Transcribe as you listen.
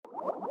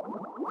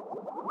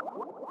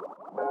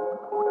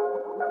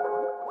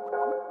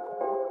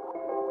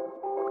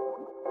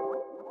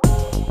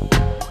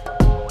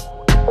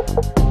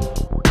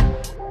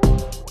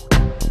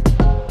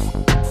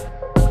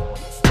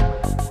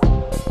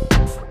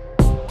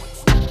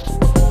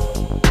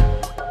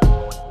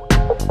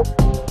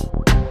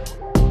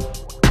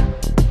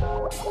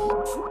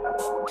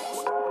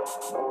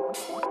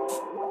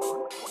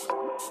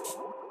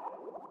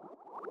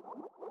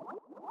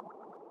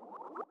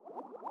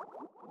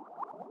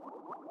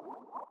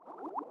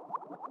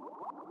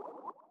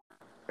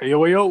Hey,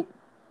 yo, yo.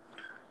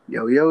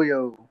 Yo, yo,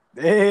 yo.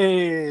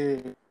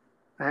 Hey.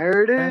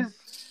 There it is.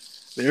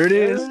 There it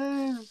There is. it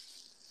is.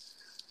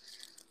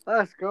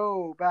 Let's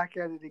go. Back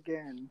at it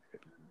again.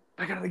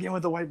 Back at it again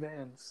with the white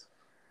vans.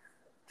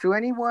 To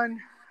anyone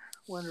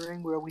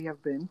wondering where we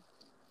have been,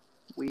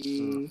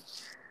 we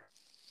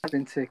have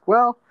been sick.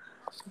 Well,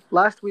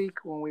 last week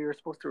when we were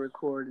supposed to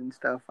record and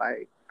stuff,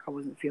 I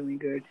wasn't feeling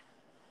good.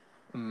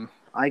 Mm.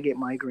 I get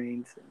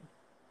migraines and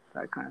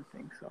that kind of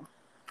thing. So,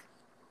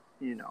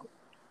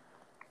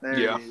 there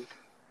Yeah. it is.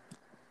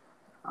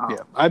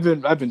 Yeah,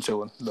 I've been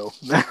chilling though.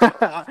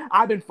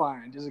 I've been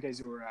fine, just in case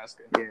you were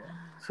asking. Yeah.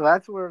 So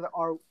that's where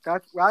our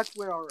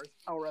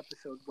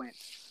episode went.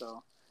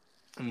 So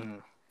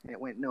it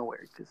went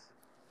nowhere because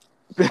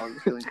I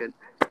wasn't feeling good.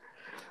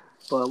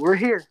 But we're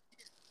here.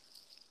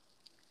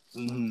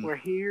 Mm-hmm. We're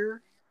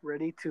here,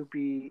 ready to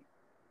be.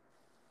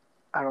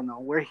 I don't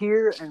know. We're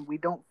here and we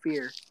don't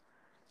fear,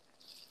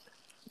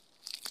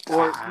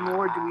 or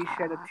nor do we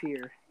shed a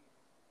tear.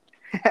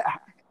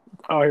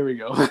 Oh, here we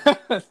go.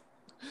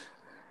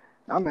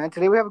 Oh man,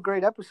 today we have a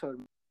great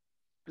episode.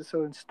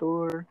 Episode in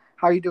store.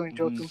 How are you doing,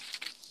 Jotham?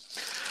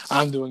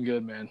 I'm doing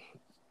good, man.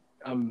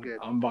 Good.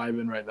 I'm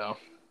vibing right now.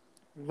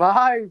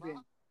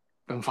 Vibing.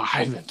 I'm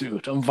vibing,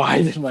 dude. I'm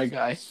vibing, my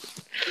guy.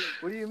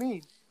 What do you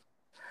mean?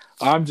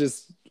 I'm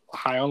just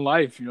high on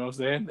life. You know what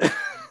I'm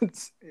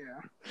saying? Yeah.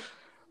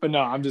 But no,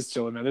 I'm just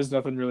chilling, man. There's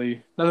nothing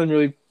really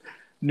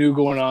new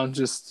going on.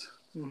 Just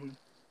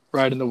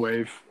riding the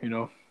wave, you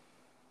know.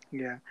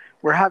 Yeah,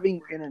 we're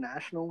having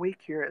International Week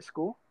here at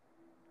school.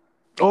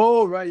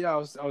 Oh right, yeah. I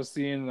was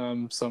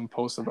seeing some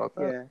posts about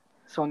that. Yeah.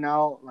 So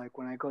now, like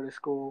when I go to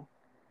school,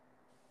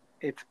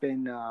 it's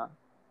been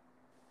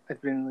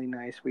really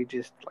nice. We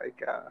just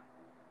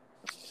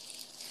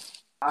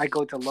I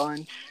go to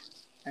lunch,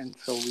 and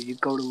so we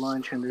go to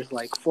lunch, and there's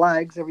like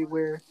flags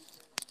everywhere.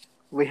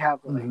 We have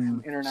like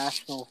some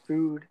international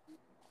food,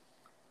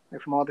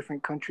 like from all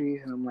different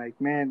countries, and I'm like,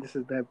 man, this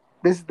is the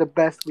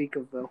best week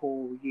of the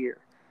whole year.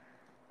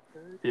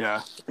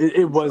 Yeah,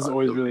 it was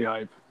always really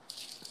hype.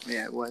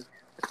 Yeah, it was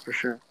for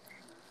sure.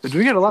 They're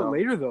doing it a lot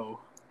later though,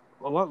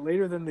 a lot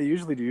later than they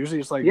usually do. Usually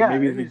it's like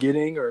maybe the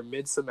beginning or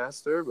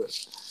mid-semester, but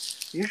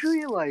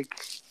usually like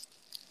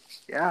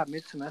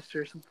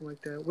mid-semester or something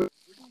like that.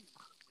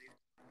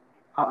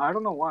 I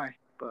don't know why,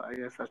 but I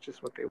guess that's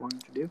just what they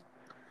wanted to do.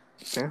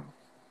 Yeah,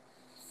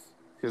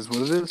 is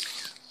what it is.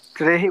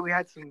 Today we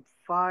had some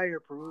fire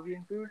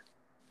Peruvian food.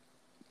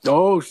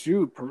 Oh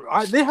shoot,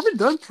 they haven't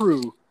done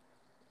Peru.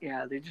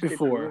 Yeah, they just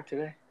before. did Peru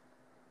today.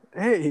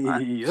 Hey,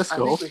 let's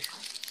go.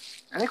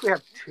 I think we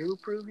have 2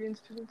 Peruvian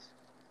students.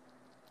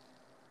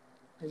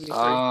 Maybe 3.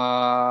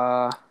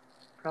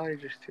 Probably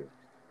just 2.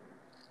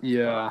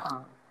 Yeah.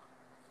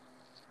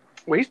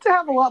 We used to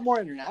have a lot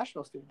more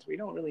international students. We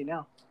don't really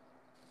now.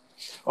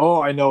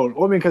 Oh, I know.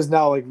 Well, I mean, because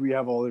now like we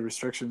have all the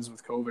restrictions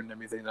with COVID and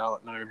everything. Now,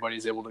 not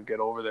everybody's able to get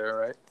over there,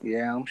 right?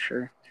 Yeah, I'm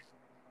sure.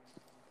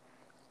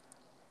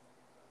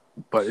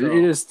 But it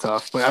is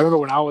tough. But I remember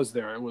when I was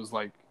there, it was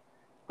like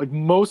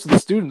most of the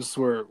students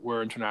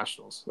were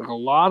internationals. Like a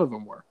lot of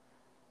them were.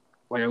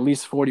 Like at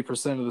least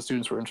 40% of the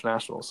students were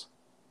internationals.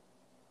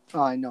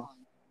 Oh, I know.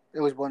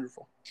 It was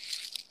wonderful.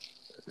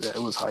 Yeah,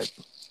 it was hype.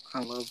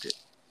 I loved it.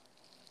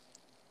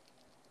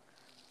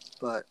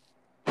 But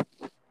I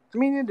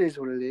mean, it is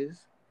what it is.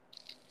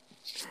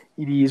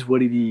 It is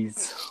what it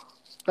is.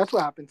 That's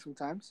what happens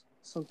sometimes.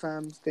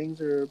 Sometimes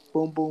things are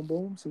boom, boom,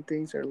 boom. Some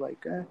things are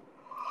like,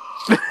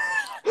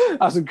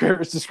 That's a great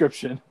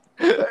description.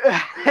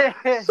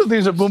 Some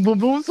things are boom, boom,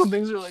 boom. Some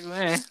things are like,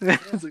 man.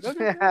 It's like,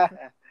 okay,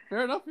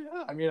 fair enough.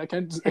 Yeah. I mean, I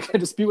can't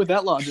dispute with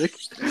that logic.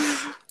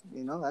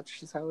 That's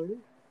just how it is.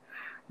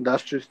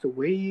 That's just the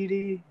way it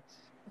is.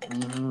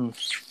 Mm-hmm.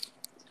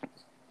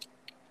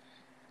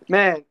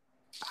 Man,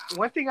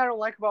 one thing I don't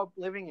like about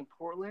living in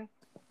Portland.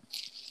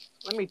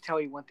 Let me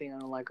tell you one thing I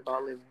don't like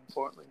about living in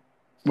Portland.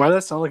 Why does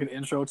that sound like an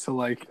intro to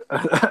like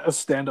a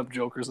stand-up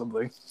joke or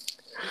something?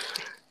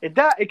 It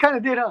kind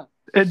of did, huh?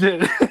 It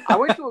did. I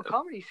went to a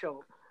comedy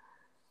show.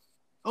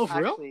 Oh,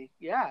 for real?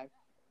 Yeah,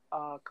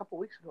 a couple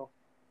weeks ago.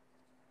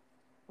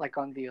 Like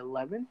on the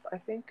 11th, I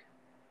think,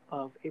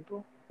 of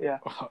April. Yeah.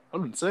 Oh,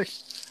 I've been sick.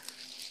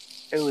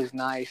 It was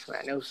nice,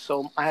 man.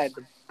 I had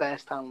the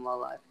best time of my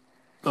life.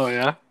 Oh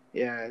yeah.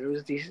 Yeah, it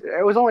was decent.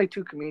 It was only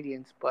 2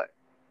 comedians, but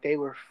they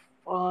were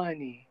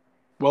funny.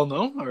 Well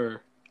known,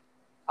 or?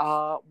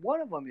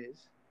 One of them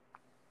is.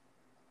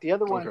 The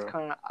other one's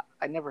kind of.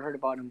 I never heard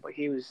about him, but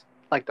he was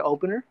like the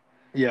opener.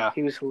 Yeah.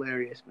 He was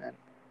hilarious, man.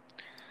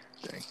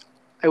 Dang.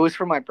 It was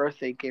for my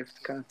birthday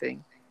gift kind of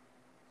thing.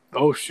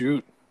 Oh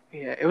shoot.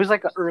 Yeah, it was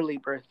like an early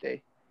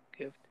birthday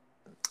gift.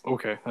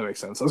 Okay, that makes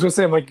sense. I was gonna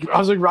say, I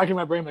was racking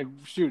my brain, like,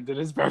 shoot, did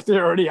his birthday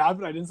already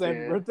happen? I didn't say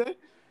happy birthday.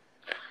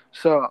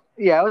 So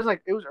yeah,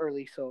 it was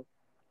early. So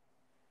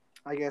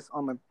I guess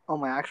on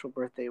my actual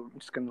birthday, we're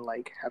just gonna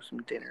like have some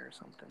dinner or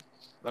something.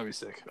 That'd be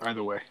sick.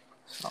 Either way.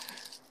 So.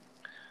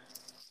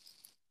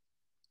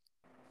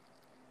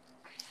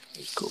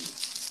 It's cool.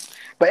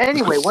 But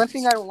anyway, one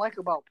thing I don't like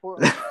about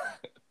Portland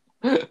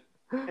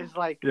is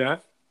like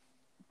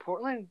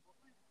Portland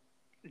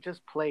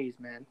just plays,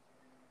 man.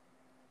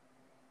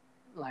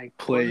 Like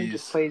Portland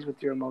just Plays. plays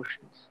with your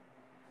emotions.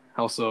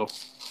 How so?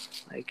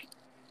 Like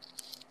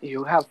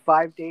you have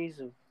 5 days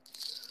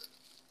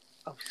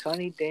of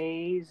sunny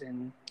days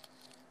and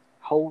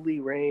holy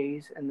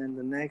rays, and then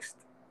the next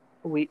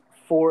week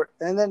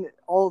and then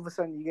all of a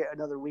sudden you get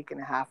another week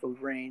and a half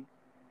of rain,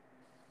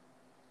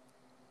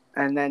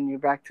 and then you're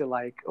back to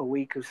like a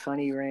week of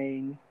sunny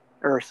rain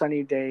or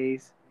sunny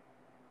days,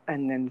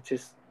 and then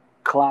just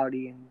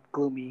cloudy and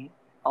gloomy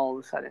all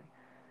of a sudden.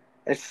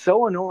 It's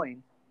so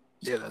annoying.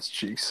 Yeah, that's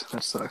cheeks.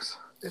 That sucks.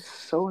 It's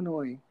so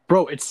annoying.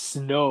 Bro, it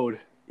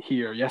snowed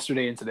here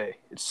yesterday and today.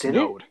 It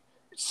snowed.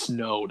 It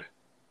snowed.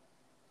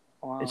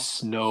 Wow. It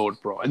snowed,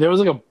 bro. And there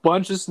was like a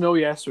bunch of snow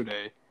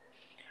yesterday.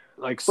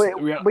 Like, but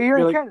you're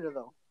in Canada,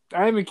 though.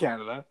 I am in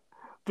Canada.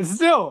 But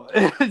still,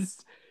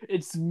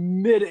 it's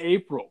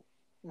mid-April.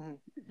 Mm-hmm.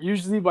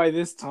 Usually by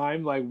this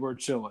time, like, we're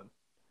chilling.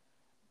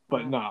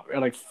 But no,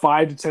 like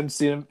 5 to 10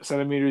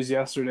 centimeters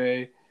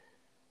yesterday.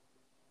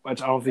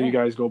 Which I don't think you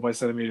guys go by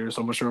centimeters,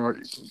 so I'm not sure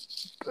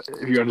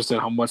if you understand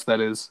how much that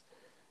is.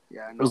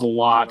 Yeah, it was a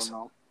lot. It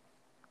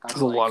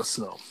was a lot of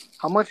snow.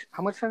 How much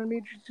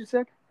centimeters you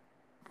said?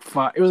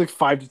 It was like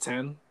 5 to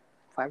 10.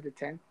 5 to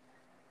 10.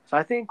 So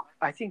I think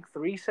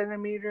 3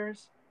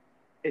 centimeters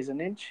is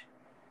an inch,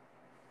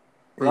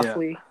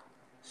 roughly. Yeah.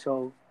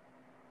 So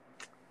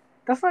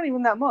that's not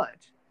even that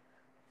much.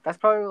 That's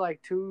probably like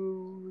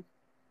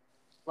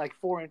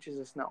 4 inches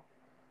of snow.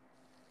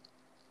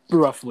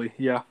 Roughly,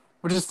 yeah.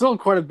 Which is still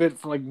quite a bit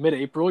for like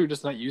mid-April. You're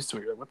just not used to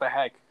it. You're like, what the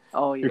heck?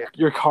 Oh yeah.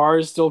 Your car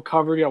is still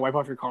covered. You gotta wipe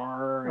off your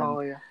car. Oh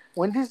yeah.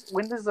 When does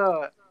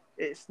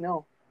it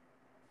snow?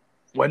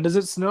 When does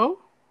it snow?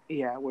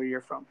 Yeah, where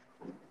you're from.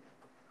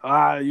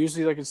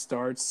 Usually like it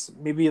starts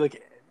maybe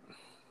like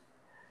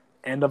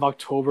end of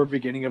October,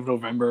 beginning of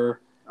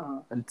November,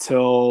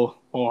 until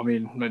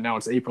right now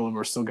it's April and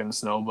we're still getting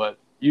snow, but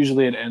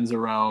usually it ends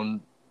around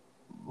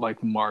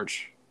like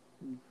March.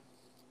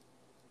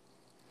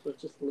 So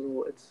it's just a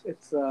little.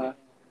 It's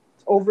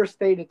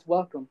overstayed its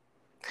welcome.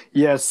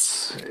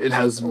 Yes, it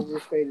has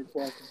overstayed its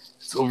welcome.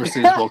 It's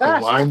overstayed its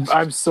welcome.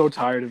 I'm so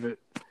tired of it.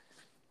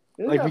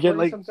 Isn't like we get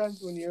like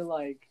sometimes when you're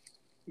like,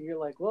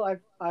 well,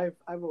 I've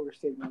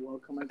overstayed my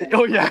welcome.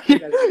 Oh yeah,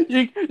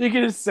 you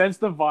can just sense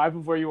the vibe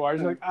of where you are.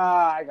 You're like,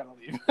 I gotta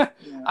leave.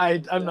 Yeah,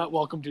 I'm not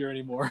welcomed here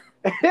anymore.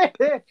 I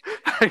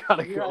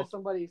gotta you're go. At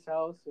somebody's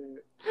house,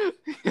 or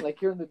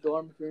like you're in the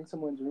dorm, if you're in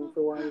someone's room for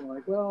a while, you're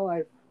like, well,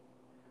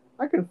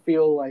 I can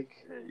feel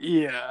like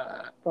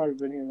probably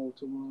been here a little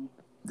too long.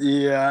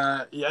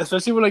 Yeah,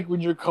 especially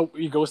when you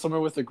go somewhere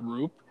with a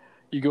group,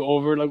 you go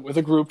over like with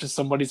a group to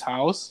somebody's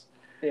house.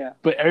 Yeah.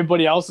 But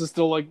everybody else is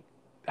still like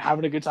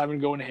having a good time and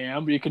going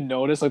ham. But you can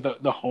notice like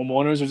the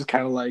homeowners are just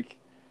kind of like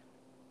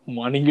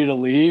wanting you to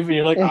leave, and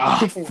you're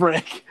like,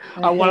 frick,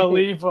 I want to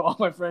leave, but all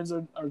my friends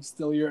are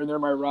still here and they're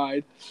my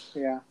ride.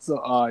 Yeah.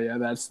 So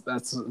that's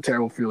a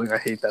terrible feeling. I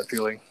hate that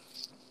feeling.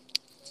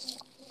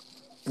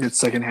 It's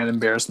secondhand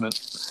embarrassment.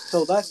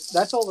 So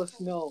that's all the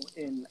snow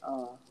in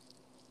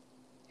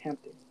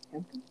Hampton.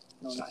 Hampton?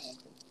 No, not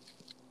Hampton.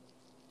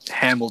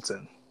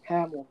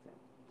 Hamilton.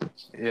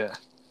 Yeah.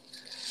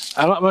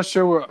 I'm not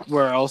sure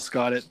where else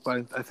got it,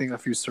 but I think a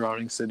few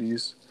surrounding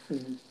cities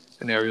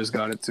and areas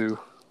got it too.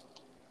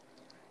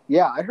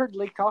 Yeah, I heard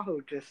Lake Tahoe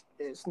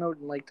it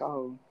snowed in Lake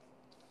Tahoe.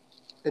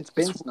 It's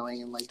been snowing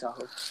in Lake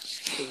Tahoe.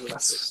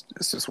 It's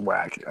just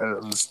whack.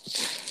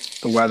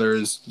 The weather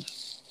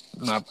is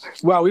not.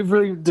 Wow, we've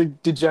really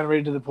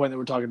degenerated to the point that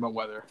we're talking about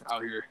weather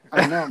out here.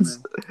 I know,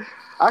 man.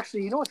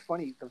 Actually, you know what's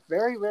funny? The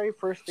very, very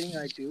first thing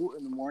I do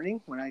in the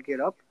morning when I get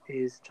up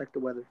is check the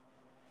weather.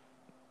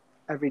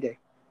 Every day.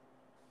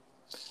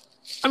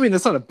 I mean,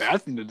 that's not a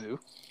bad thing to do.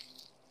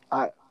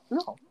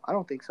 No, I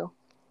don't think so.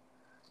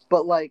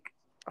 But like,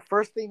 the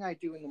first thing I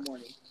do in the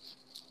morning,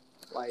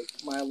 like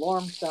my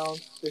alarm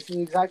sounds. This is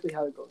exactly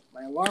how it goes.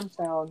 My alarm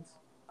sounds.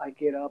 I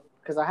get up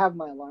because I have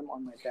my alarm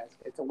on my desk.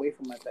 It's away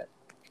from my bed.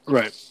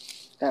 Right.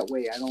 That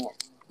way, I don't.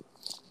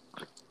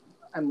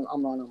 I'm not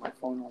on my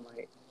phone all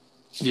night.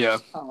 Yeah.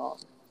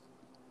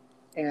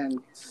 And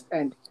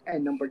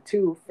number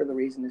two, for the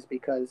reason is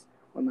because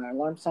when my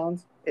alarm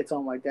sounds, it's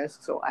on my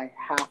desk, so I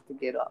have to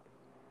get up.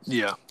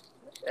 Yeah.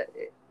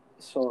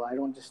 So I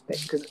don't just stay,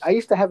 because I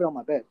used to have it on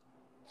my bed.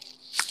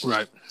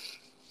 Right.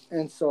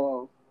 And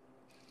so,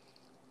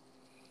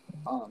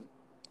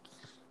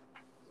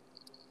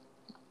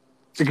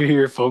 you can hear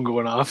your phone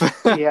going off.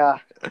 Yeah.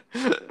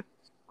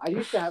 I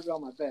used to have it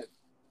on my bed,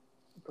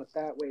 but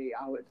that way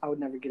I would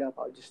never get up.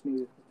 I would just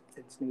snooze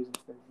and snooze and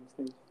snooze and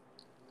snooze.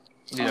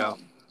 Yeah.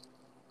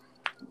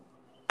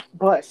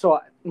 But so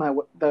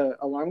the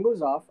alarm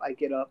goes off. I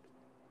get up.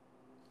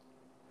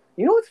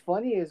 You know what's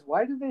funny is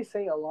why do they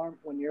say alarm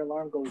when your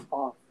alarm goes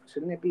off?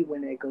 Shouldn't it be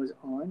when it goes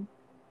on?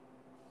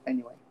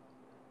 Anyway.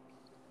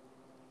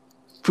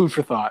 Food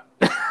for thought.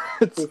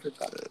 Food for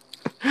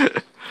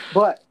thought.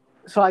 But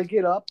so I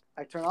get up.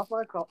 I turn off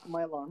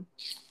my alarm,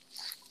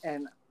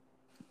 and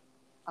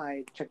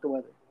I check the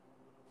weather.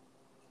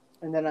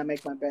 And then I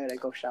make my bed. I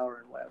go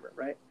shower and whatever.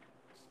 Right?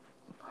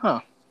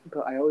 Huh.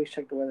 but I always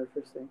check the weather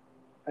first thing.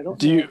 I don't.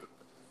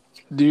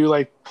 Do you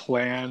like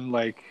plan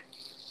like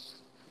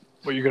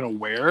what you're gonna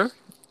wear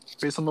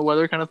based on the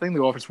weather kind of thing?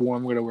 Like, oh, if it's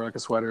warm, I'm gonna wear like a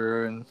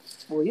sweater and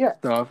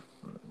stuff.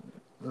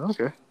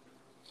 Okay.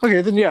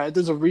 Okay, then yeah,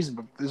 there's a reason,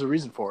 but there's a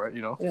reason for it,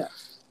 you know. Yeah.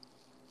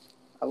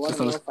 I want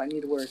to know if I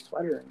need to wear a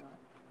sweater or not.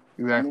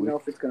 Exactly. I need to know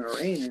if it's gonna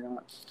rain or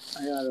not.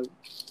 I gotta,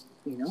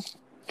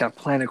 gotta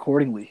plan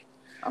accordingly.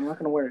 I'm not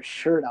gonna wear a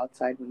shirt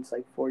outside when it's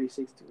like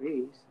 46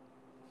 degrees.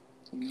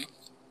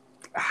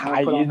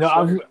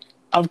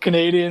 I'm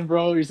Canadian,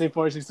 bro. You say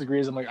 46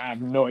 degrees, I'm like, I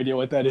have no idea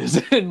what that is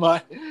in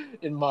my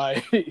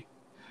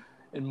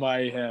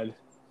head,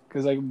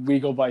 because like we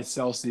go by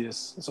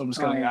Celsius, so I'm just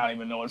kind of I don't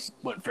even know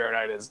what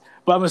Fahrenheit is,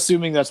 but I'm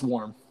assuming that's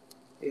warm.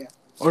 Yeah.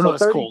 Or no,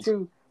 it's cold.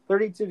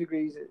 32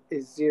 degrees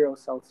is 0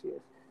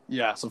 Celsius.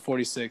 Yeah, so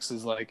 46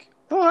 is like,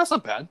 oh, that's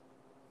not bad.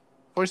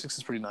 46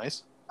 is pretty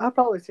nice. I'd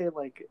probably say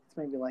like it's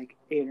maybe like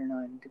 8 or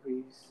 9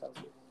 degrees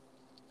Celsius.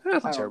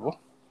 That's not terrible.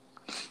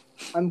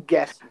 I'm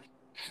guessing.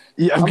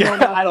 Yeah,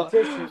 I don't.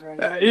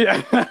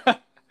 Yeah.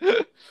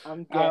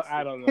 I'm guessing.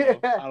 I don't know.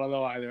 I don't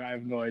know either. I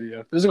have no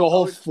idea. There's like a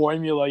whole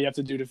formula you have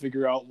to do to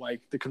figure out like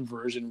the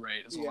conversion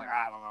rate. So like,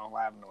 I don't know.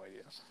 I have no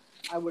idea.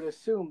 I would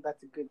assume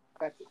that's a good.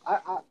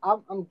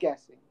 I'm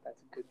guessing that's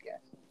a good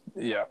guess.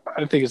 Yeah,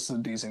 I think it's a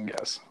decent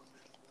guess.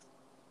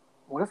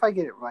 What if I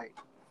get it right?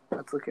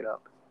 Let's look it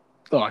up.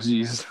 Oh,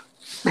 jeez.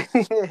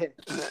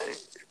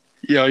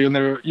 Yo,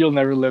 you'll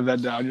never live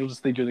that down. You'll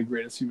just think you're the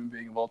greatest human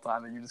being of all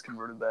time, and you just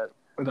converted that.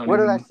 What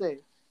did I say?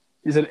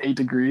 You said 8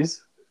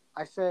 degrees.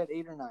 I said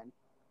 8 or 9.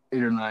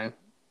 8 or 9.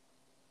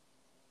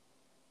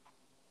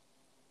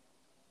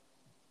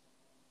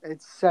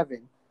 It's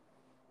 7.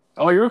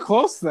 Oh, you were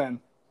close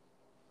then.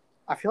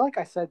 I feel like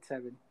I said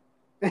 7.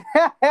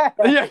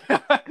 Yeah.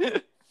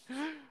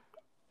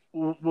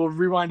 We'll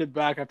rewind it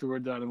back after we're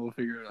done, and we'll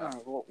figure it out.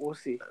 We'll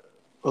see.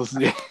 We'll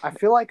see. I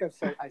feel like I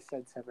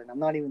said 7. I'm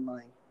not even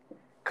lying,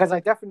 because I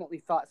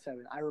definitely thought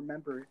 7. I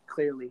remember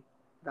clearly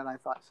that I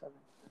thought 7.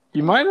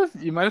 You might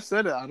have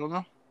said it. I don't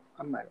know.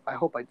 I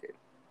hope I did.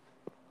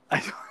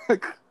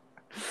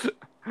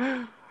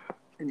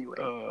 Anyway.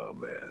 Oh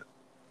man.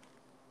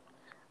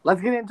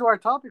 Let's get into our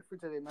topic for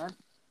today, man.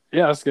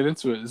 Yeah, let's get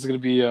into it. This is gonna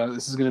be a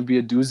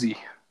doozy.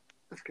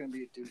 It's gonna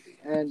be a doozy,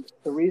 and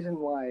the reason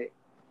why,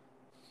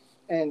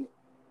 I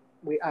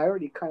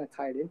already kind of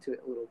tied into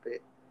it a little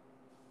bit.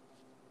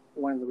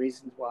 One of the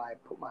reasons why I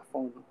put my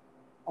phone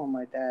on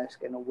my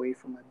desk and away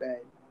from my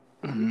bed,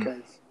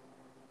 because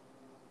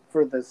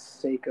for the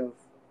sake of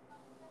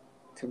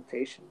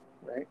temptation,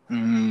 right?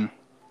 Mm-hmm.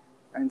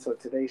 And so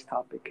today's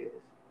topic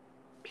is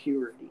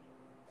purity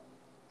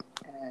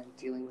and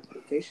dealing with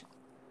temptation.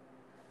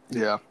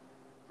 Yeah.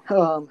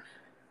 And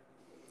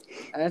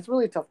it's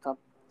really a tough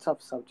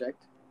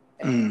subject.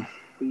 And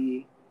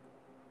we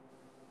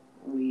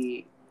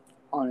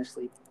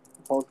honestly,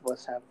 both of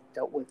us have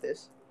dealt with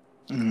this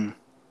and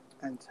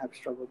have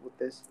struggled with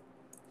this.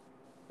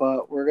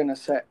 But we're gonna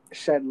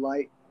shed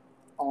light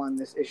on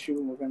this issue,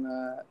 and we're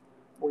gonna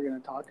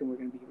talk, and we're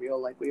gonna be real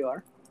like we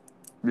are.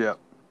 Yeah.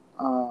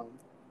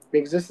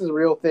 Because this is a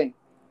real thing,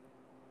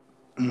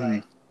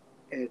 right?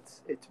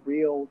 It's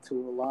real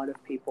to a lot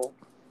of people.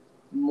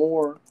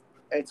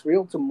 It's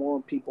real to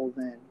more people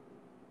than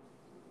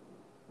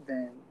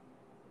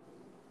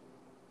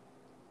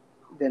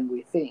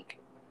we think,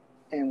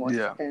 and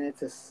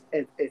it's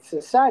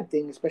a sad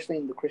thing, especially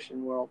in the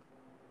Christian world,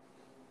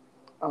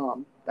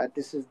 that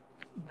this is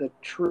the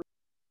truth.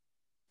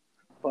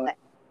 But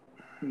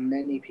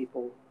many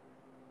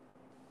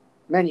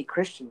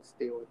Christians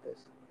deal with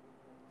this.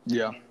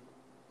 Yeah.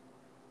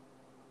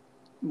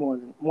 More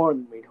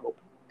than we'd hope.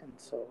 And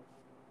so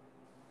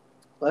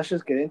let's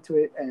just get into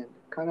it, and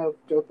kind of,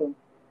 Jotham,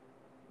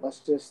 let's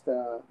just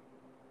no,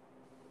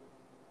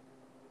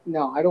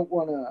 I don't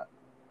wanna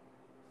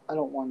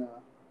what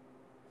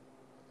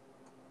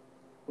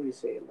do you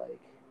say, like,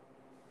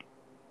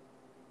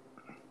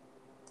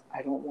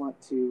 I don't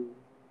want to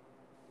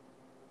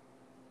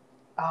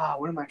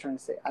what am I trying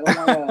to say? I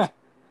don't want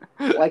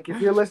to like,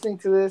 if you're listening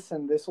to this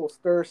and this will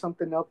stir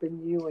something up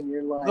in you and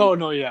you're like, oh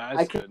no, yeah,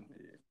 it's good,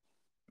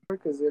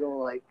 because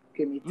it'll like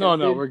get me tempted,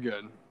 no, we're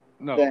good.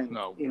 No, I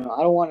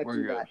don't want to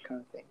do good. that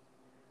kind of thing.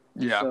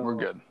 Yeah, so, we're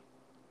good.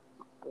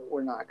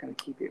 We're not going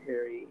to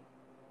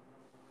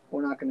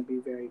we're not going to be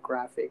very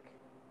graphic.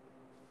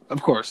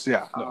 Of course,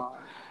 yeah. No.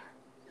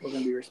 We're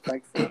going to be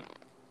respectful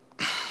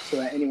so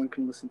that anyone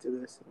can listen to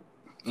this.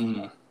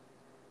 And,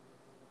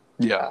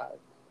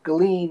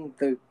 glean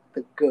the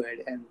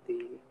good and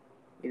the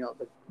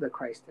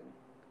Christ and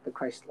the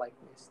Christ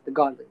likeness, the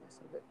godliness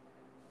of it.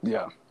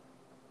 Yeah.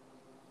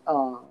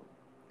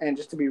 And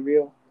just to be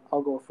real,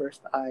 I'll go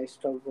first. I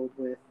struggled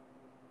with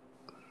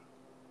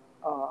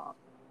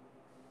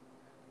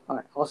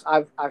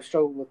I've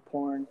struggled with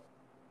porn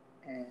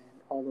and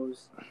all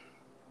those,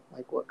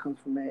 like, what comes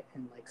from it,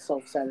 and like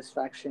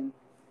self-satisfaction,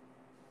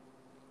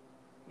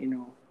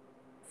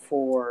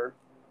 for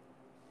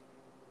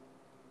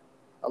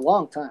a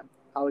long time.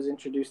 I was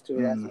introduced to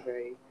it as a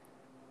very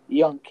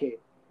young kid.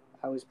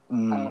 I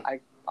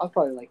I was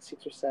probably like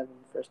 6 or 7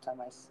 the first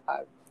time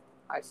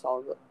I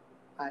saw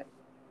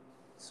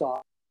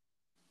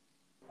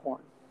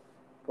porn.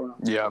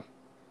 Yeah.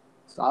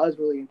 So I was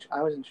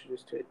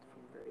introduced to it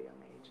from a very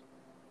young age.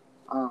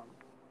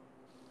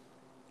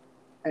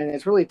 And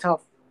it's really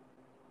tough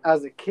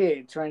as a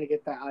kid trying to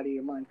get that out of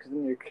your mind, because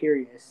then you're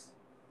curious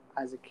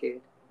as a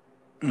kid.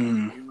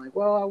 And you're like,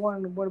 well, I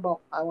want to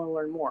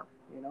learn more,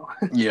 you know?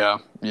 Yeah.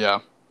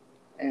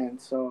 And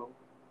so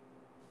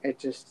it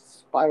just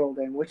spiraled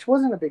in, which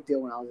wasn't a big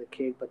deal when I was a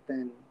kid, but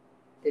then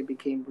it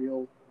became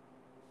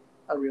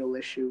a real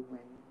issue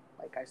when,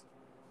 like, I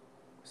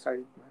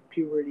started my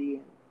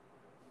puberty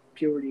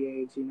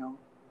age, you know?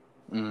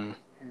 And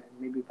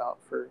maybe about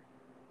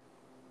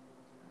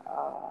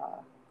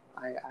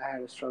I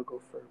had a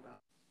struggle for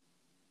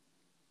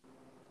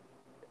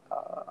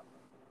about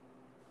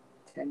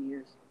 10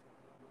 years.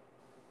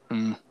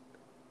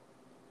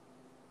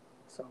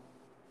 So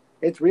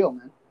it's real,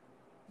 man.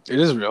 It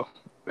is real.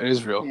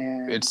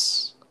 And,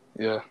 it's,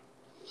 yeah.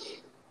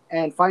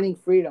 And finding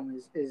freedom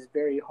is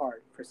very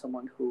hard for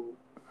someone who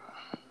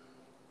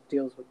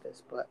deals with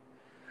this. But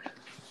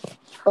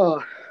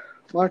why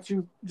don't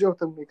you,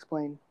 Jotham,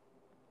 explain?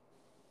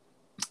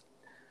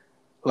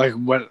 Like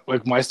what?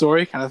 Like my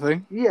story, kind of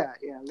thing. Yeah,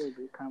 a little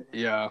bit, kind of.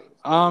 Yeah.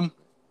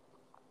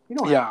 You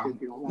don't have to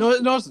if you don't want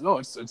to. No,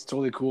 it's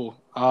totally cool.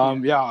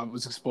 Yeah, I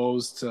was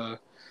exposed to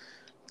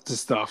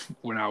stuff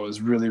when I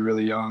was really,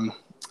 really young.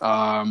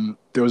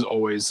 There was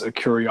always a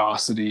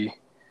curiosity,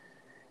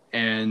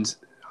 and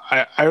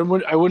I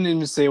wouldn't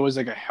even say it was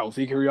like a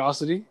healthy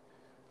curiosity.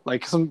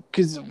 Like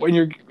because when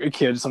you're a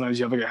kid, sometimes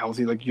you have like a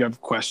healthy, like you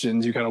have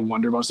questions, you kind of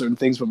wonder about certain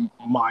things. But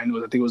mine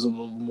was, I think, it was a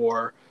little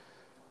more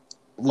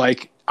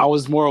like I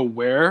was more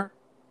aware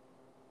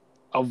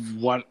of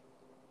what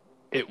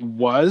it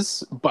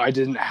was, but I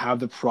didn't have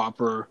the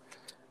proper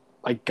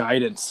like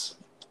guidance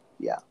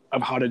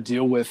of how to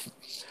deal with,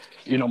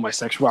 you know, my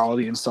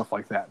sexuality and stuff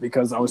like that,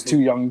 because I was too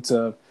young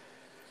to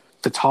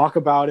talk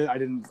about it. I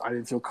didn't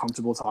feel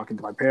comfortable talking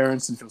to my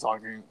parents, didn't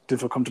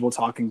feel comfortable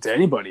talking to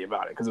anybody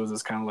about it, because it was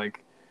just kind of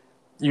like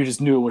you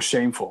just knew it was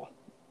shameful.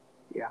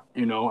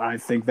 You know, and I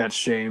think that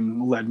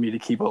shame led me to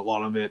keep a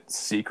lot of it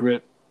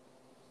secret.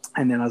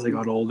 And then as I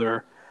got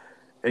older,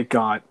 it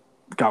got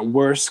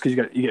worse, because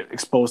you get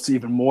exposed to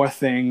even more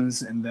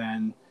things, and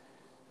then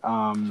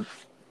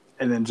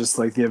just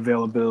like the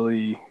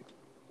availability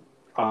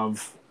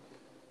of,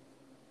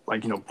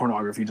 like, you know,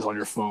 pornography just on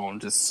your phone,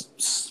 just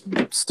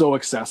so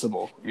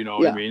accessible, you know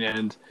what I mean?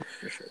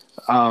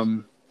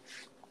 And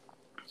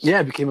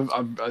it became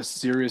a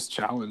serious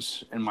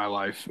challenge in my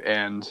life,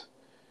 and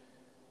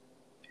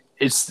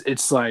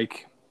it's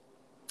like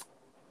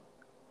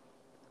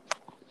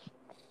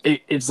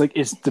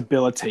it's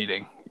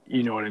debilitating.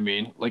 You know what I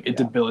mean? Like, it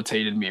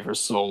debilitated me for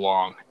so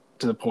long,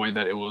 to the point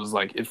that it was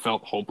like, it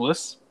felt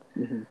hopeless.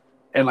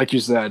 And like you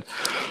said,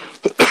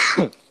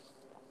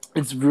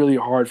 it's really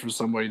hard for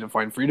somebody to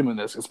find freedom in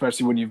this,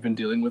 especially when you've been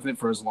dealing with it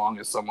for as long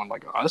as someone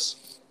like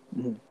us.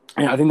 And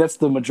I think that's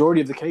the majority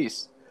of the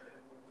case.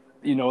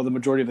 You know, the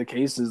majority of the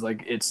case is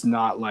like, it's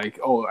not like,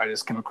 oh, I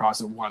just came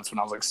across it once when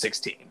I was like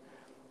 16.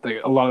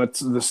 Like, a lot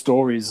of the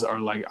stories are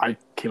like, I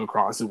came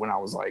across it when I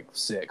was like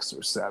 6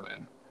 or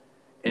 7.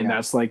 And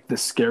that's like the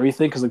scary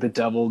thing, because like the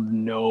devil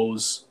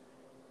knows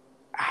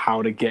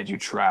how to get you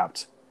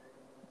trapped.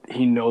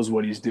 He knows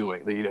what he's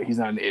doing. Like, you know, he's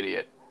not an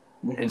idiot.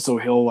 And so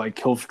he'll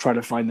try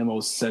to find the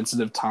most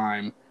sensitive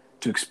time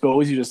to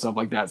expose you to stuff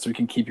like that, so he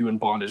can keep you in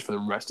bondage for the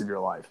rest of your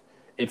life,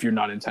 if you're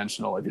not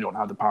intentional, if you don't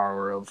have the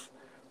power of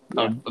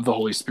the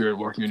Holy Spirit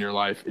working in your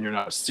life, and you're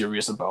not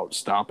serious about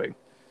stopping.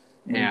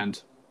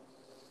 And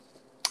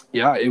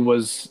it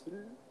was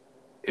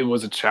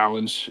a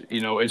challenge.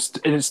 You know, it's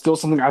still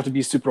something I have to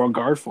be super on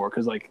guard for,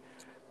 because like,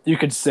 you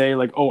could say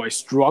like, oh, I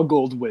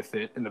struggled with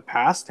it in the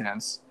past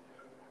tense,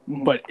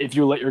 but if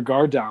you let your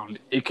guard down,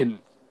 it can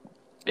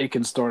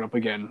start up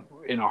again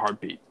in a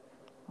heartbeat.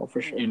 Oh,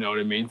 for sure. You know what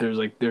I mean?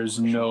 There's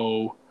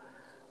no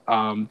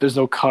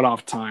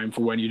cutoff time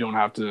for when you don't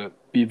have to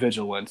be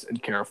vigilant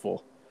and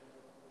careful.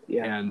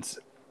 And,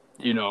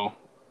 you know,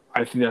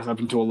 I think that's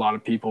happened to a lot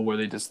of people, where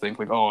they just think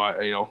like,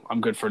 oh,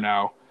 I'm good for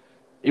now.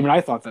 Even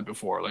I thought that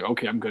before, like,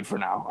 okay, I'm good for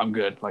now. I'm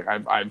good. Like,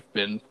 I've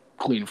been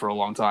clean for a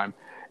long time,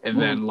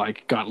 and then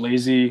like got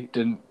lazy,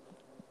 didn't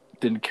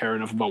care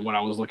enough about what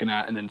I was looking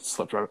at, and then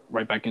slipped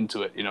right back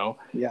into it. You know.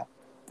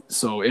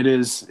 So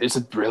it's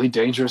a really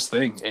dangerous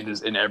thing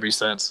in every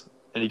sense,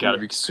 and you got to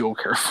be so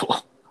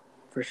careful.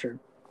 For sure.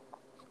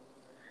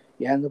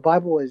 Yeah, and the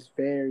Bible is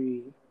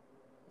very,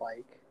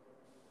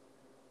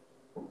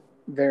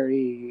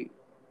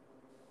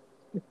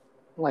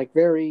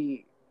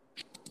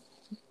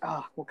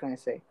 what can I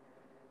say?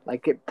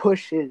 Like, it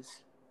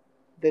pushes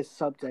this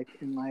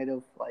subject in light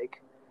of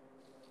like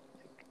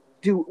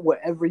do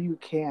whatever you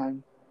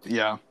can.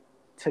 To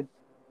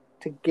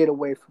get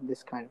away from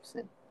this kind of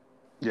sin.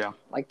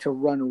 Like, to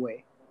run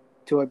away,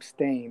 to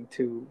abstain,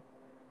 to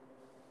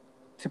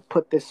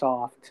put this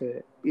off,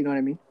 to, you know what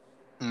I mean?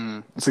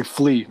 It's like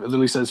flee. It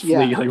literally says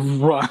flee, like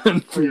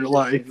run for your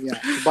life.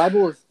 The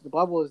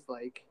Bible is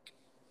like,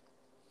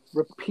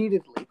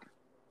 repeatedly,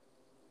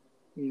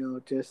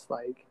 just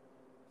like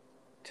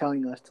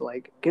telling us to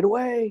like get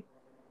away,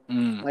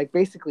 like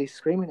basically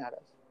screaming at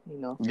us.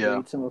 Yeah.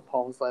 Read some of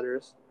Paul's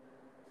letters.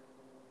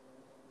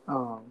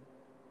 And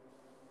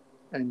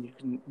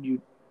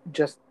you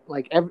just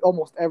like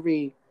almost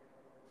every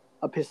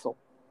epistle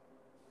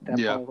that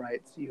Paul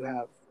writes, you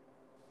have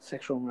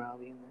sexual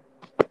morality in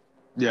there.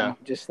 Yeah.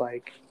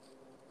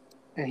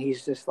 And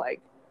he's just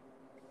like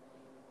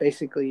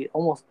basically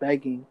almost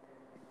begging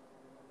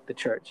the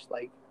church,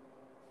 like,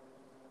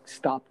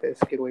 stop this,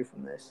 get away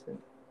from this,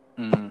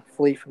 and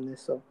flee from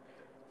this. So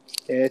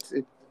yeah,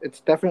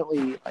 it's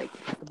definitely like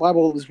the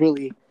Bible is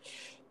really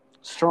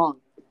strong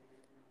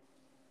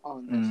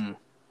on this.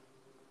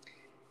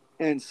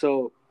 And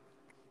so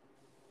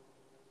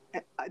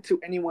to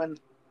anyone,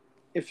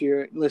 if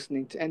you're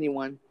listening to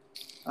anyone,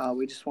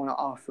 we just want to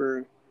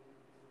offer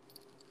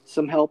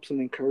some help, some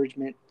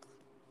encouragement,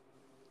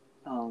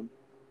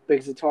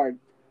 because it's hard.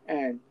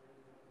 And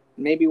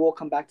maybe we'll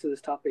come back to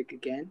this topic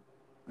again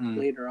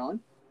later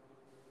on.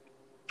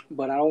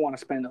 But I don't want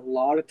to spend a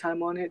lot of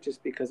time on it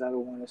just because I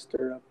don't want to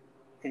stir up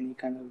any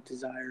kind of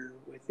desire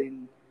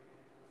within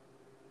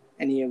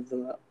any of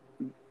the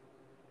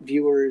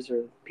viewers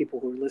or people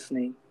who are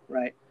listening,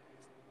 right?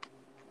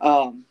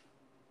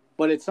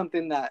 But it's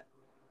something that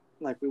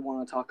like we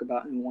want to talk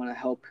about and want to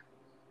help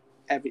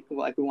we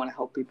want to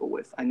help people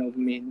with. I know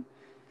me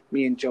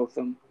and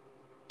Jotham,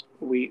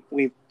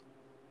 we've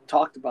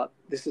talked about,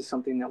 this is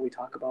something that we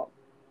talk about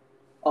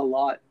a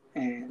lot,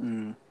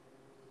 and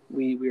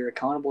we are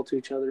accountable to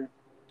each other.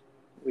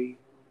 We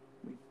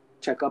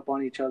check up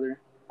on each other.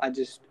 I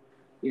just,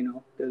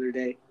 the other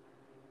day,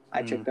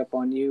 I checked up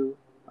on you.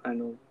 I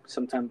know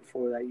sometime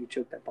before that you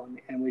checked up on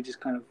me, and we just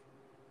kind of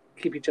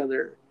keep each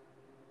other,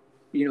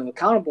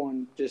 accountable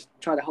and just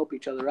try to help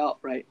each other out,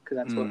 right? Because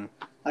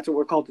that's what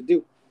we're called to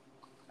do,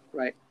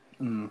 right?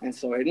 And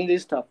so it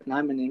is tough, and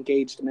I'm an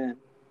engaged man.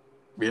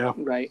 Yeah.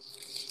 Right.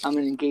 I'm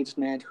an engaged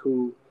man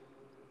who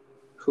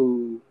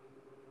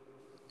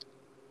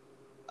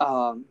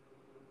I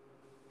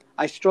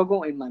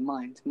struggle in my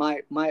mind.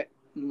 My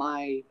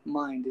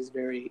mind is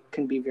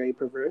can be very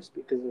perverse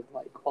because of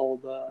like all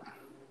the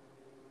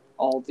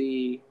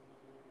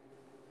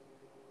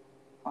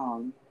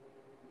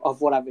of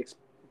what I've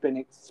been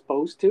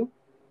exposed to.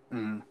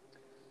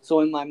 So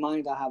in my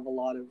mind I have a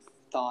lot of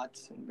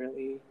thoughts and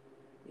really,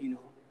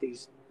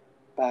 these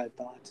bad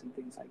thoughts and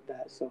things like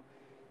that. So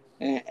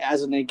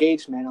as an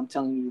engaged man, I'm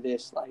telling you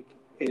this, like,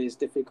 it is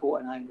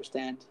difficult, and I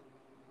understand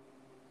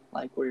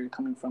like where you're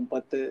coming from,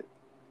 but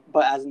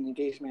as an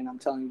engaged man, I'm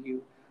telling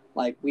you,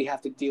 like, we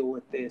have to deal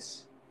with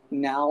this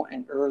now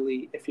and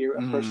early. If you're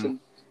a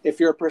person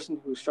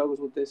who struggles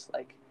with this,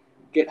 like,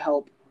 get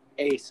help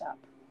ASAP,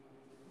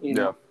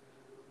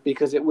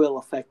 because it will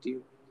affect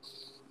you.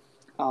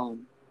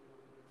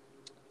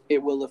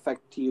 It will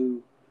affect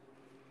you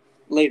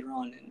later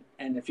on,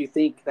 and if you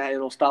think that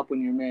it'll stop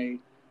when you're married,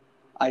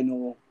 I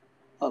know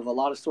of a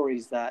lot of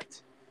stories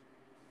that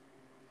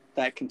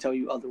can tell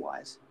you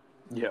otherwise.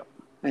 Yeah.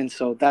 And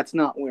so that's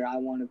not where I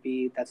want to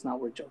be. That's not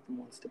where Jotham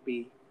wants to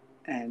be.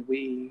 And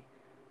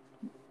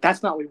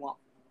that's not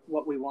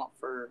what we want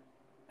for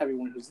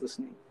everyone who's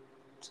listening.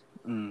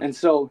 And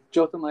so,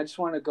 Jotham, I just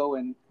want to go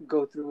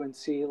through and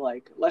see,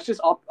 like, let's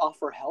just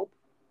offer help.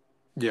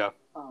 Yeah.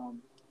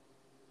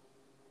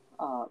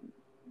 To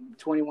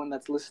anyone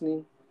that's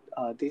listening,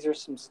 these are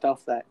some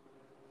stuff that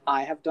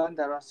I have done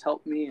that has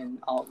helped me, and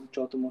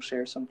Jotham will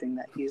share something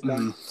that he's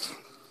done.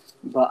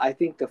 But I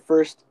think the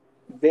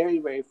very,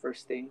 very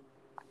first thing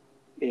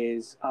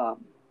is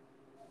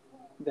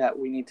that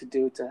we need to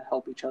do to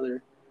help each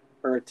other,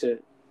 or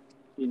to,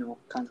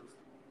 kind of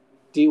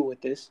deal with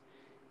this,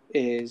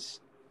 is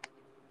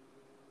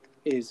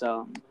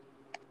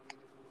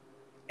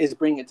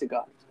bring it to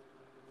God,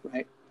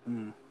 right?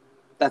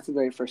 That's the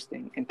very first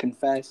thing, and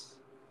confess.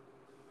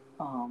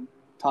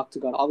 Talk to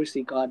God.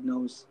 Obviously, God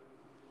knows.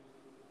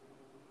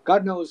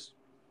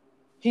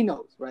 He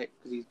knows, right?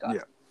 Because He's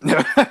God.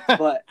 Yeah.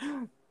 But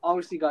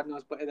obviously, God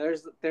knows. But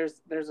there's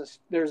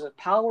a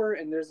power,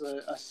 and there's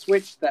a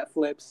switch that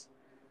flips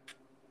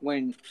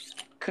when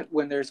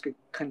there's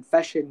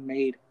confession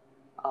made.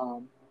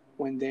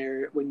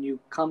 When you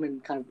come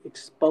and kind of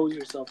expose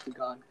yourself to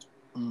God,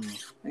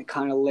 and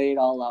kind of lay it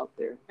all out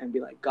there and be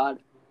like, God,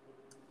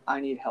 I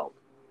need help.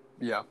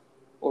 Yeah.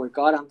 Or,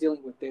 God, I'm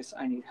dealing with this.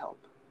 I need help.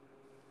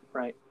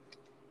 Right.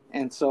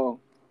 And so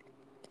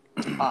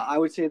I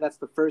would say that's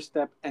the first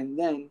step. And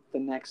then the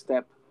next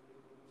step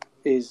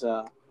is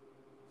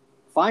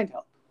find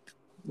help.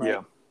 Right?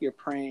 Yeah. You're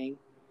praying,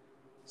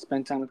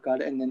 spend time with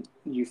God, and then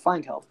you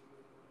find help.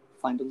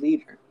 Find a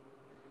leader,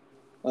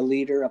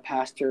 a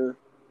pastor.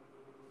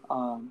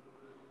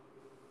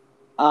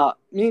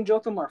 Me and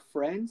Jotham are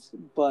friends,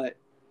 but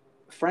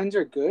friends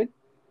are good.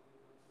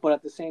 But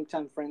at the same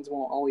time, friends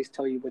won't always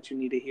tell you what you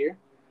need to hear.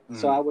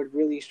 So I would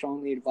really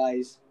strongly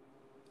advise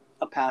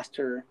a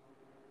pastor,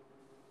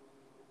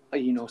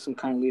 some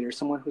kind of leader,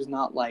 someone who's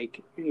not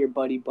like your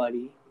buddy.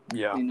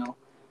 Yeah.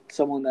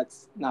 Someone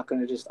that's not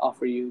going to just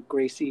offer you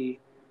Gracie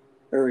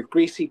or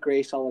greasy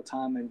grace all the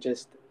time, and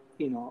just,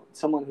 you know,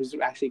 someone who's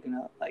actually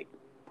gonna like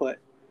put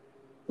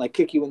like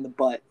kick you in the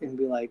butt and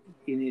be like,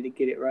 you need to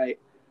get it right.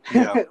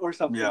 Yeah. Or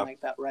something Yeah.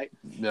 like that, right?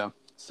 Yeah.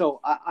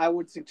 So I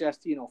would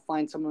suggest, you know,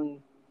 find someone,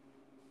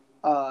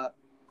 uh,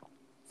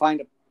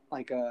 find a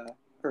like a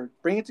or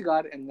bring it to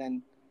God, and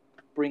then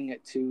bring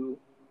it to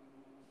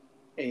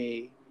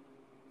a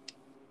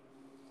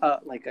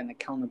like an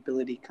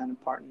accountability kind of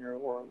partner,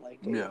 or like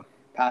a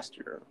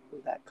pastor, or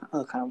that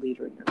kind of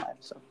leader in your life.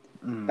 So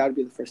that would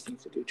be the first thing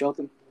to do.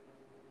 Jotham?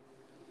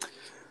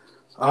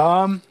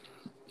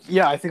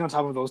 Yeah, I think on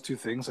top of those two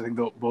things, I think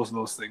both of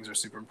those things are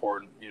super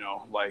important. You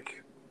know,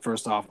 like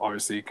first off,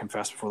 obviously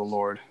confess before the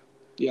Lord.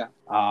 Yeah.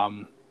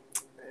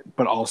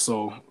 But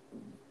also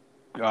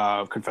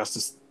confess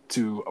this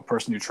to a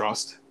person you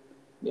trust.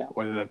 Yeah.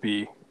 Whether that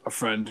be a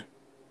friend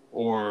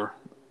or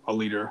a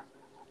leader.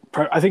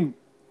 I think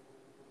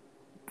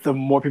the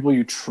more people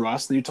you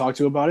trust that you talk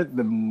to about it,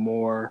 the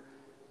more,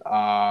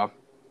 I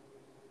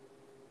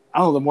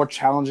don't know, the more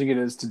challenging it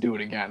is to do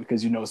it again,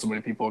 because you know so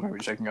many people are going to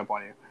be checking up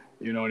on you.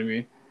 You know what I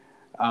mean?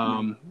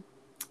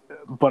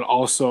 But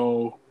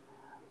also,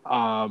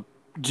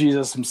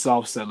 Jesus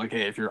himself said, like,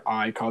 hey, if your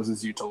eye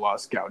causes you to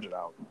lust, gouge it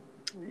out.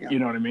 Yeah. You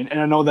know what I mean? And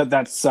I know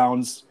that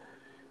sounds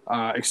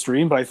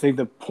extreme, but I think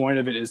the point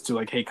of it is to,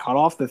 like, hey, cut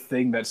off the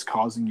thing that's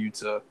causing you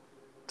to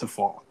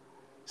fall.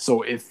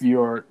 So if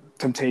your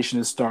temptation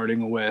is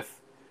starting with,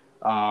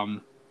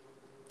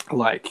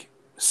 like,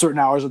 certain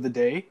hours of the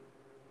day,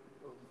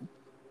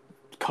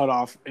 cut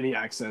off any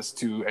access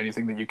to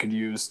anything that you could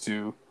use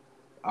to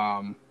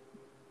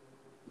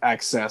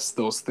access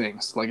those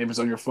things. Like if it's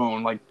on your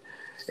phone, like,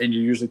 and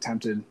you're usually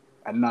tempted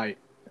at night,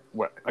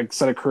 like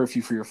set a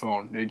curfew for your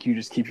phone. Like you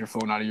just keep your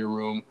phone out of your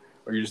room,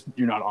 or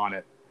you're not on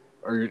it,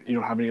 or you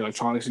don't have any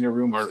electronics in your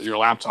room, or your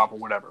laptop or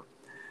whatever.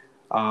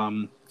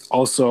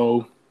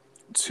 Also,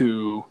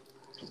 to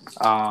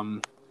I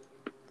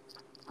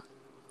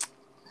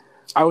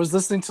was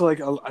listening to like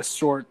a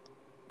short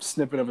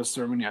snippet of a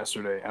sermon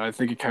yesterday, and I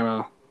think it kind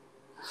of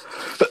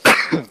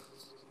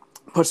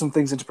put some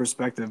things into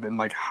perspective, and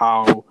like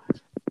how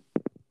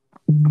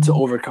to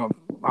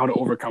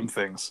overcome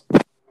things.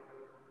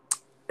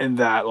 In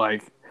that,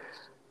 like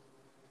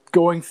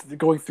going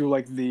through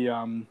like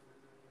the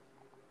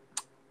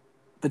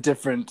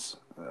different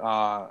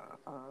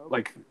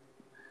like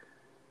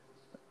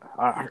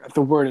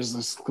the word is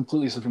just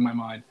completely slipping my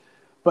mind,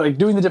 but like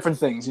doing the different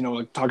things, you know,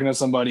 like talking to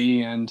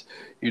somebody and,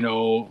 you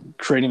know,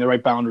 creating the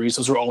right boundaries.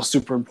 Those are all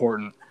super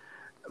important.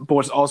 But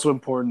what's also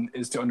important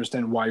is to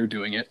understand why you're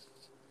doing it,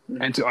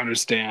 and to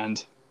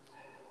understand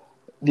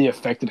the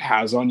effect it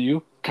has on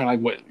you. Kind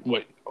of like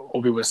what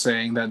Obi was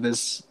saying, that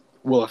this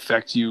will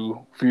affect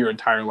you for your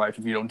entire life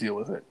if you don't deal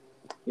with it.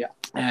 Yeah.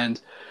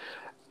 And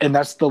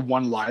that's the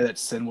one lie that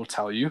sin will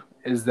tell you,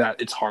 is that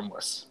it's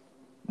harmless.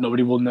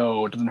 Nobody will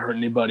know. It doesn't hurt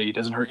anybody. It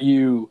doesn't hurt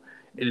you.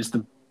 It is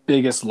the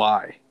biggest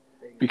lie,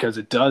 because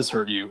it does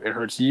hurt you. It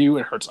hurts you.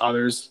 It hurts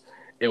others.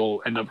 It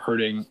will end up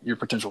hurting your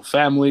potential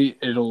family.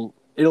 It'll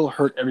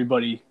hurt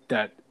everybody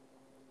that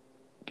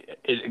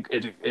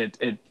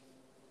it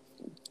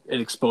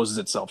exposes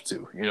itself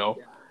to, you know?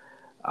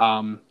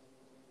 Yeah.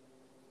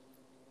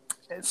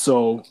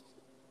 So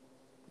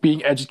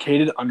being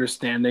educated,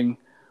 understanding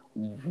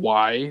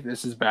why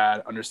this is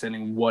bad,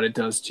 understanding what it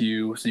does to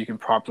you, so you can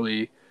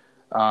properly,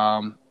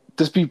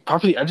 just be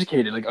properly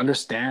educated, like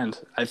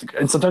understand. I think,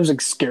 and sometimes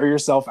like scare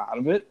yourself out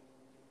of it.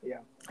 Yeah,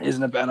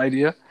 isn't a bad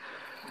idea.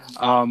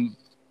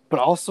 But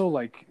also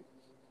like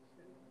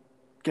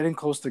getting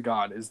close to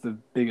God is the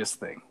biggest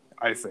thing,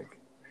 I think.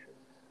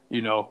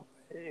 You know,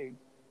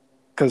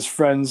 because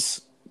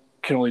friends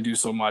can only do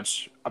so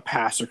much. A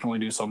pastor can only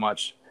do so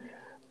much.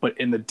 But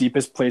in the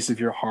deepest place of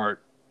your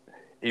heart,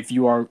 if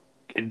you are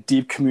in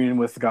deep communion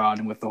with God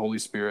and with the Holy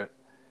Spirit,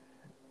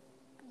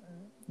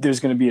 there's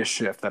going to be a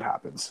shift that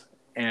happens.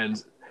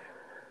 And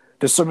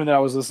there's something that I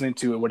was listening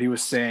to, and what he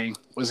was saying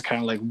was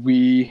kind of like,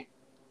 we,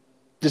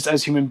 just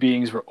as human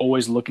beings, we're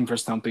always looking for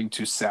something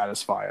to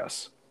satisfy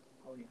us.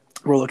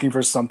 We're looking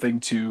for something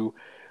to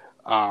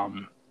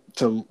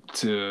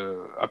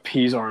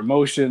appease our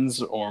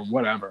emotions or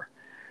whatever.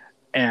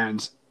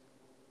 And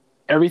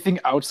everything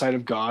outside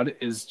of God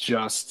is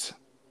just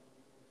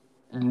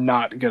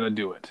not going to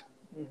do it.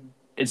 Mm-hmm.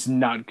 It's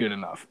not good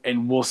enough.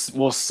 And we'll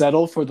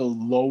settle for the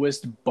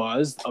lowest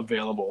buzz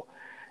available.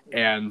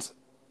 And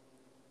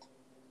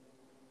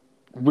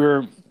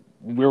we're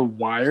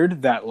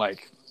wired that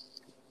like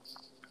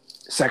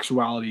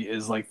sexuality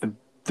is like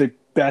the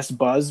best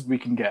buzz we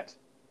can get.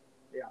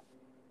 Yeah.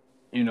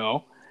 You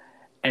know?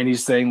 And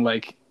he's saying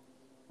like,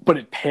 but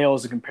it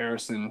pales in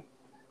comparison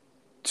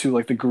to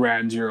like the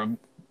grandeur of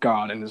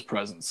God and his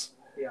presence.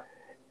 Yeah.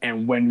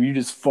 And when you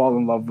just fall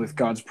in love with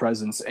God's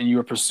presence and you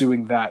are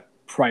pursuing that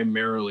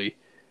primarily,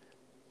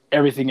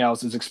 everything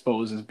else is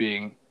exposed as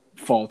being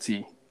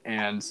faulty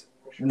and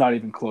not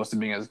even close to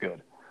being as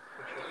good.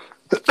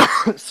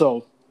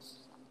 So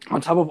on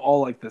top of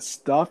all like this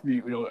stuff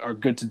you know are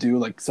good to do,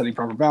 like setting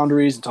proper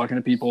boundaries and talking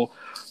to people,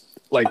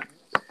 like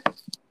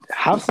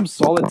have some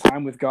solid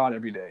time with God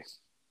every day.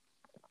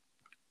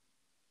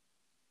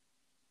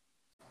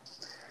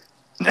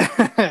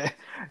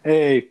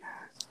 Hey,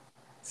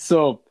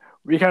 so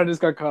we kind of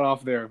just got cut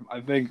off there.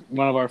 I think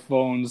one of our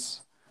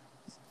phones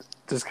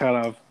just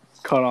kind of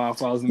cut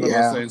off while I was in the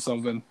middle of saying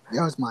something.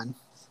 That was mine.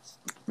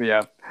 But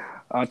yeah,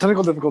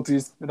 technical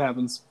difficulties, it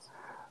happens.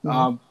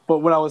 But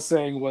what I was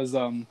saying was,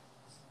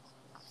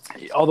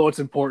 although it's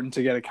important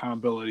to get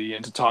accountability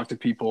and to talk to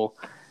people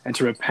and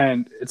to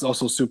repent, it's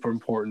also super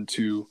important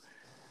to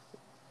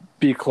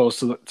be close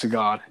to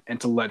God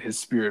and to let His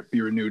Spirit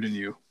be renewed in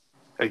you,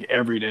 like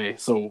every day.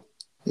 So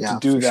to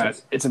do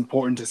that, it's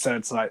important to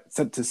set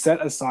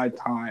aside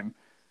time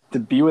to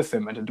be with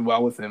Him and to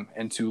dwell with Him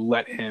and to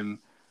let Him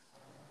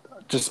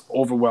just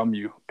overwhelm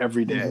you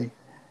every day.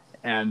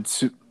 And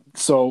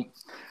so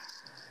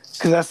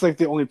because that's like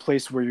the only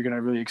place where you're going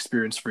to really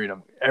experience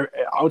freedom.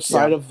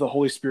 Outside of the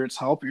Holy Spirit's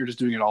help, you're just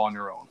doing it all on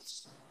your own.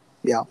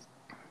 Yeah,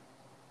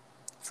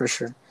 for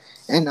sure.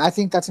 And I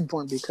think that's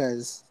important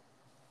because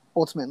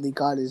ultimately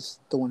God is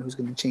the one who's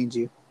going to change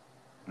you.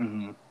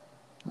 Mm-hmm.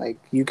 Like,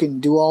 you can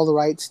do all the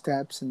right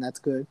steps and that's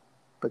good,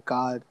 but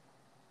God,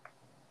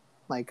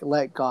 like,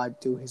 let God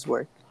do His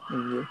work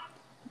in you.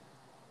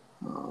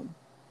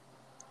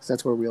 So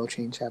that's where real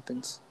change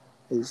happens,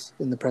 is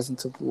in the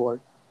presence of the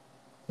Lord.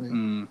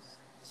 Right?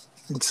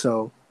 And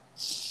so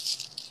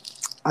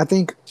I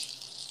think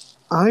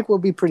we'll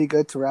be pretty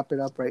good to wrap it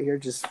up right here,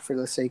 just for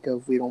the sake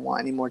of we don't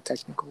want any more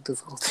technical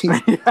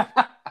difficulties.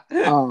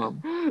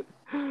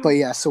 But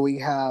yeah, so we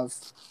have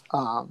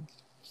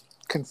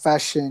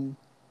confession,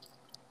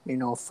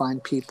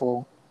 find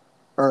people,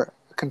 or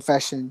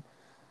confession,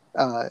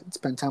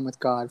 spend time with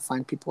God,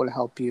 find people to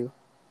help you.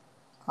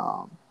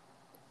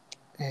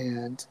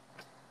 And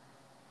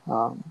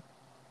I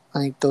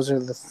think those are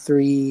the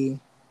three.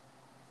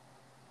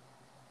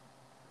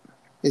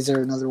 Is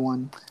there another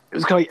one? It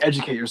was kind of like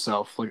educate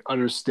yourself, like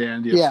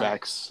understand the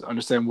effects,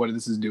 understand what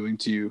this is doing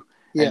to you.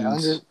 That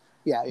one.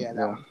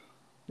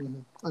 Mm-hmm.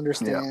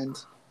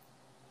 Understand,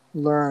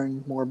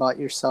 learn more about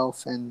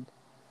yourself, and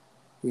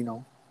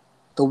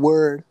the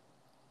word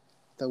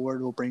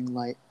will bring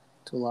light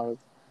to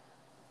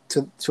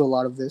a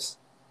lot of this.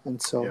 And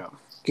so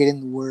get in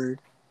the word,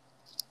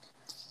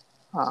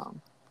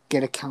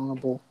 get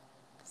accountable,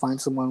 find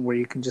someone where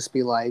you can just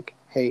be like,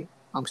 hey,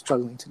 I'm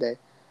struggling today.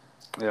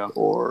 Yeah.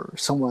 Or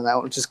someone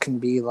that just can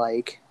be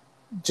like,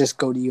 just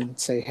go to you and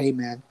say, hey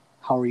man,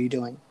 how are you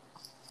doing?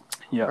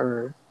 Yeah.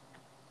 Or,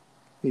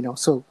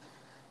 so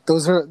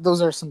those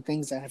are some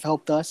things that have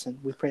helped us, and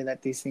we pray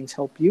that these things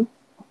help you.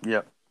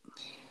 Yep.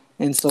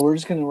 And so we're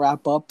just going to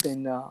wrap up,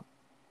 and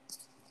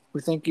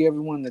we thank you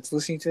everyone that's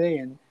listening today,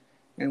 and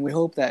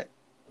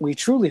we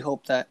truly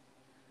hope that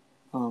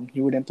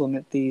you would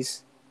implement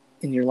these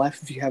in your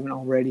life if you haven't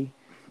already.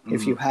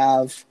 If you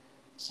have,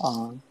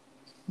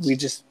 we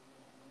just,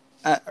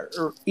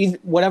 or either,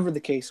 whatever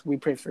the case, we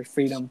pray for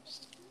freedom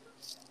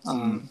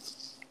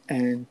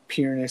and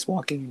pureness,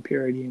 walking in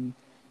purity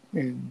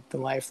in the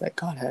life that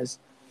God has,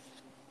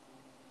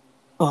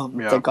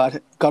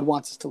 that God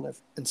wants us to live.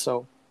 And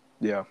so,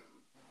 we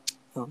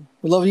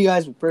love you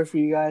guys. We pray for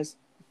you guys,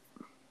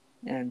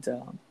 and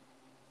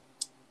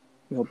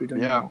we hope you're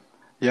doing well.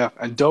 Yeah,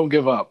 and don't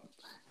give up.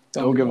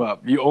 Don't give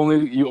up. You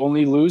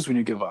only lose when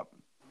you give up.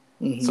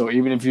 Mm-hmm. So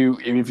even if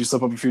you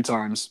slip up a few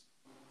times,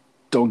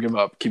 don't give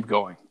up. Keep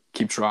going.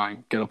 Keep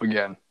trying. Get up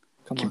again.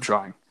 Keep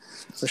trying.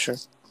 For sure.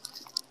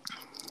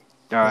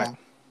 All right.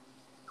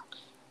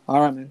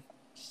 All right, man.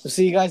 We'll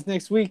see you guys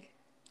next week.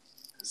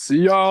 See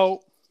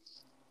y'all.